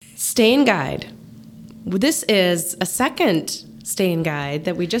stain guide. This is a second stain guide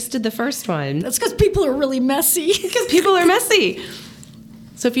that we just did the first one. That's because people are really messy. Because people are messy.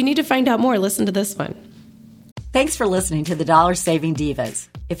 So if you need to find out more, listen to this one. Thanks for listening to the Dollar Saving Divas.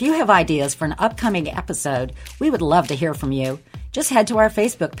 If you have ideas for an upcoming episode, we would love to hear from you. Just head to our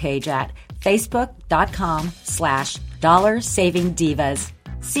Facebook page at facebook.com/dollarsavingdivas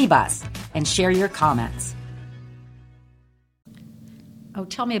CBUS and share your comments. Oh,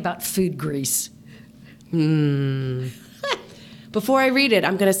 tell me about food grease. Before I read it,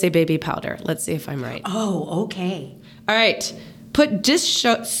 I'm going to say baby powder. Let's see if I'm right. Oh, okay. All right. Put dish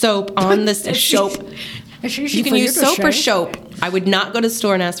soap on the soap. You can use soap or soap. I would not go to the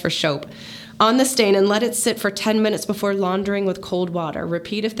store and ask for soap. On the stain and let it sit for 10 minutes before laundering with cold water.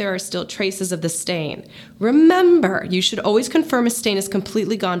 Repeat if there are still traces of the stain. Remember, you should always confirm a stain is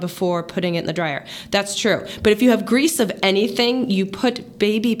completely gone before putting it in the dryer. That's true. But if you have grease of anything, you put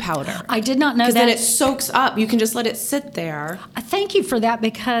baby powder. I did not know that. Because then it soaks up. You can just let it sit there. Thank you for that,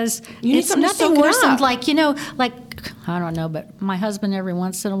 because You need it's something to nothing soak it worse than up. I don't know, but my husband every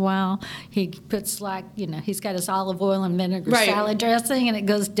once in a while, he puts he's got his olive oil and vinegar Right. salad dressing, and it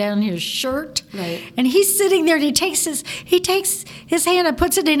goes down his shirt. Right. And he's sitting there, and he takes his hand and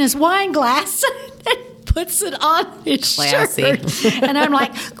puts it in his wine glass and puts it on his Classy. shirt. And I'm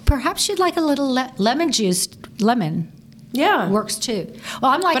like, perhaps you'd like a little lemon juice. Lemon Yeah. works too.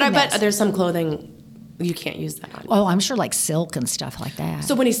 Well, I'm like, But I bet there's some clothing you can't use that on. Oh, I'm sure like silk and stuff like that.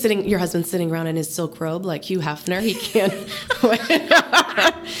 So when your husband's sitting around in his silk robe like Hugh Hefner, he can't.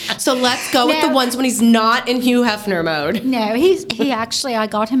 So let's go with the ones when he's not in Hugh Hefner mode. No, he actually, I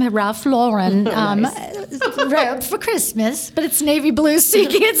got him a Ralph Lauren robe for Christmas, but it's navy blue, so you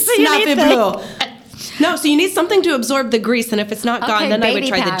can't see Navy anything. blue. No, so you need something to absorb the grease, and if it's not gone, Okay, then I would baby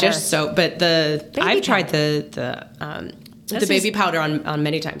try powder. the dish soap. But I've tried the This baby is- powder on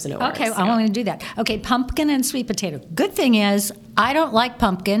many times, and it works. Okay, I want to do that. Okay, pumpkin and sweet potato. Good thing is, I don't like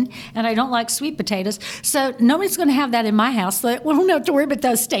pumpkin and I don't like sweet potatoes, so nobody's going to have that in my house. So we don't have to worry about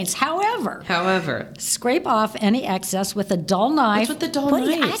those stains. However, scrape off any excess with a dull knife. What's with the dull I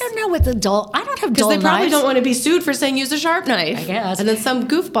knives? don't know what the dull. I don't have dull Because knives. they probably don't want to be sued for saying use a sharp knife. I guess. And then some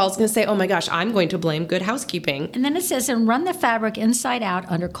goofball's going to say, oh my gosh, I'm going to blame good housekeeping. And then it says, and run the fabric inside out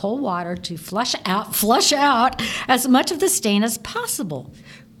under cold water to flush out as much of the stain as possible.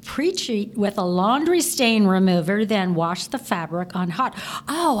 Pre-treat with a laundry stain remover, then wash the fabric on hot.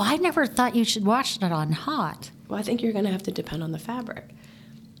 Oh, I never thought you should wash it on hot. Well, I think you're going to have to depend on the fabric.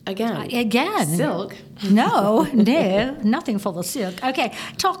 Again. Silk? Silk. No, nothing full of silk. Okay,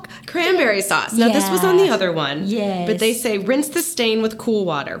 Cranberry sauce. Now, this was on the Yes. other one. Yes. But they say rinse the stain with cool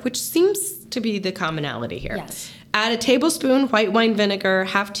water, which seems to be the commonality here. Yes. Add a tablespoon white wine vinegar,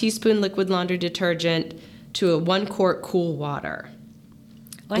 half teaspoon liquid laundry detergent to a 1 quart cool water.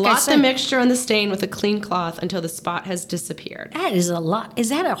 like I Blot said, the mixture on the stain with a clean cloth until the spot has disappeared. that is a lot. Is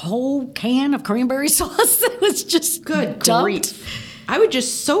that a whole can of cranberry sauce that was just Good dumped? grief. I would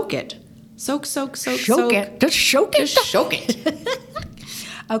just soak it. Soak. Soak it. Just soak it. Just soak it.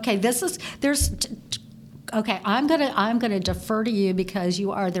 Okay, okay, I'm gonna defer to you because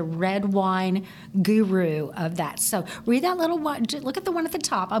you are the red wine guru of that. So read that little one. Look at the one at the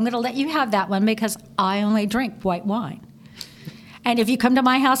top. I'm gonna let you have that one because I only drink white wine. And if you come to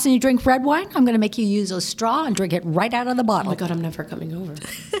my house and you drink red wine, I'm gonna make you use a straw and drink it right out of the Oh bottle. my God, I'm never coming over.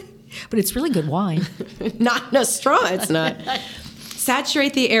 But it's really good wine. Not in a straw, it's not.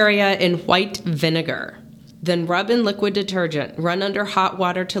 Saturate the area in white vinegar. Then rub in liquid detergent. Run under hot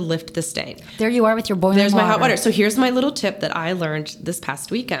water to lift the stain. There you are with your boiling There's water. my hot water. So here's my little tip that I learned this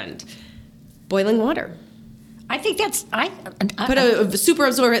past weekend. Boiling water. I think that's Put a super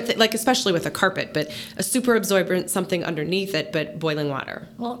absorbent, like especially with a carpet, but a super absorbent something underneath it, but boiling water.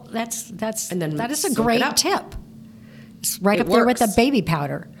 well. And then that is a soak it great up. tip. It's right It up there with the works. baby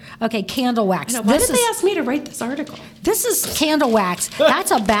powder. Okay, candle wax. Now, why did they ask me to write this article? This is candle wax. That's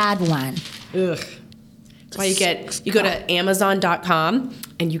a bad one. Ugh. That's why you go to Amazon.com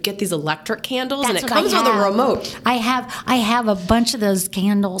and you get these electric candles and it That's what comes I with a have. remote. I have a bunch of those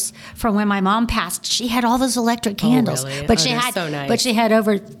candles from when my mom passed. She had all those electric candles, really? but Oh, she they're had so nice. but she had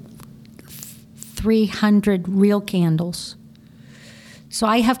over 300 real candles. So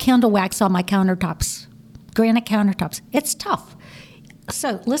I have candle wax on my countertops, granite countertops. It's tough.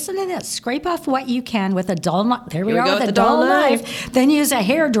 So listen to this. Scrape off what you can with a dull knife. There we Here we are go with with a the dull dull knife. Then use a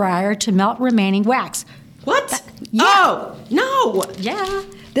hair dryer to melt remaining wax. What? Yeah. Oh, no. Yeah.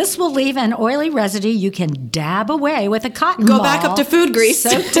 This will leave an oily residue you can dab away with a cotton Go ball. back up to food grease.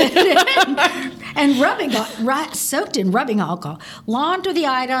 Soaked in And soaked in rubbing alcohol. Launder the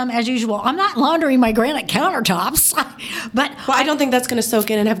item as usual. I'm not laundering my granite countertops, but I don't think that's going to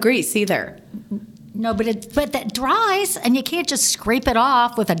soak in and have grease either. No, but that dries, and you can't just scrape it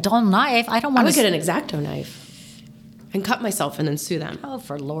off with a dull knife. I don't want to. I would get an X-Acto knife and cut myself and then sue them. Oh,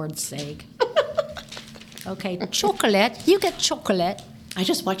 for Lord's sake. Okay, chocolate. You get chocolate. I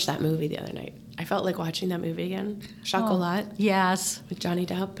just watched that movie the other night. I felt like watching that movie again. Chocolat. Oh, yes. With Johnny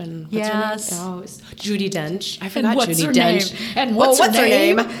Depp and what's yes. her name? Oh, it's Judi Dench. I forgot Judi Dench. Name? And what's her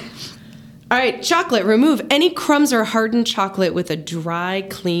name? All right, chocolate. Remove any crumbs or hardened chocolate with a dry,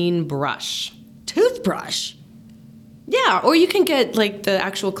 clean brush. Toothbrush. Yeah, or you can get like the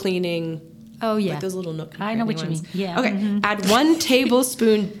actual cleaning. Oh yeah, like those little nook. I know what you mean. Yeah. Okay. Mm-hmm. Add 1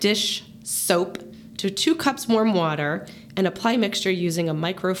 tablespoon dish soap to 2 cups warm water and apply mixture using a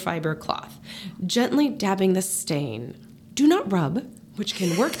microfiber cloth, gently dabbing the stain. Do not rub, which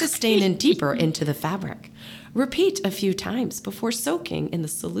can work the stain in deeper into the fabric. Repeat a few times before soaking in the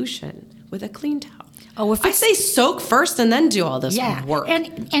solution with a clean towel. Oh, if I say soak first and then do all this work.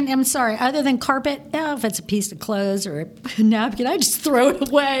 And I'm sorry, other than carpet, if it's a piece of clothes or a napkin, I just throw it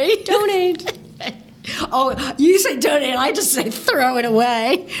away. Donate. Oh, you say donate, I just say throw it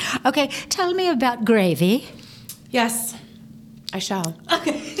away. Okay, tell me about gravy. Yes, I shall.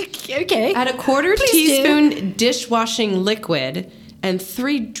 Okay. Add a quarter teaspoon dishwashing liquid and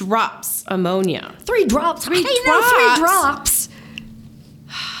 3 drops ammonia. 3 drops? 3 drops? 3 drops.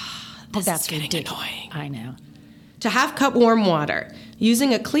 That's getting annoying. I know. To half-cup warm water.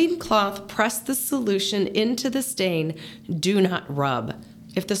 Using a clean cloth, press the solution into the stain. Do not rub.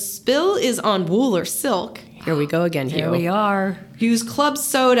 If the spill is on wool or silk, here we go again, Hugh. Here we are. Use club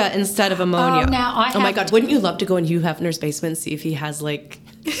soda instead of ammonia. Oh, my God, wouldn't you love to go in Hugh Hefner's basement and see if he has, like,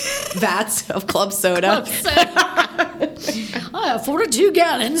 vats of club soda? Club soda. 42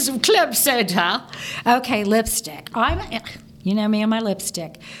 gallons of club soda. Okay, lipstick. You know me and my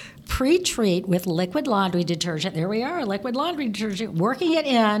lipstick. Pre-treat with liquid laundry detergent. There we are, liquid laundry detergent. Working it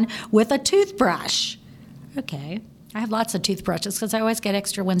in with a toothbrush. Okay. I have lots of toothbrushes because I always get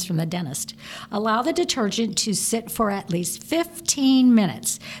extra ones from the dentist. Allow the detergent to sit for at least 15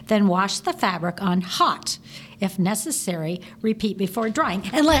 minutes. Then wash the fabric on hot. If necessary, repeat before drying,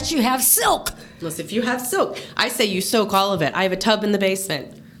 unless you have silk. Unless if you have silk. I say you soak all of it. I have a tub in the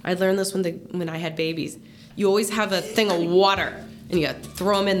basement. I learned this when I had babies. You always have a thing of water, and you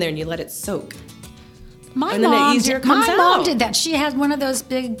throw them in there and you let it soak. My and then mom, it easier comes out. My mom did that. She had one of those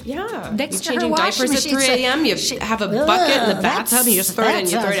big. Yeah. Next You're to her changing diapers at 3 a.m. You have a bucket in the bathtub and you just throw it in.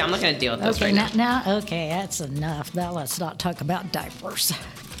 You throw it in. I'm not going to deal with this right now. Okay, that's enough. Now let's not talk about diapers.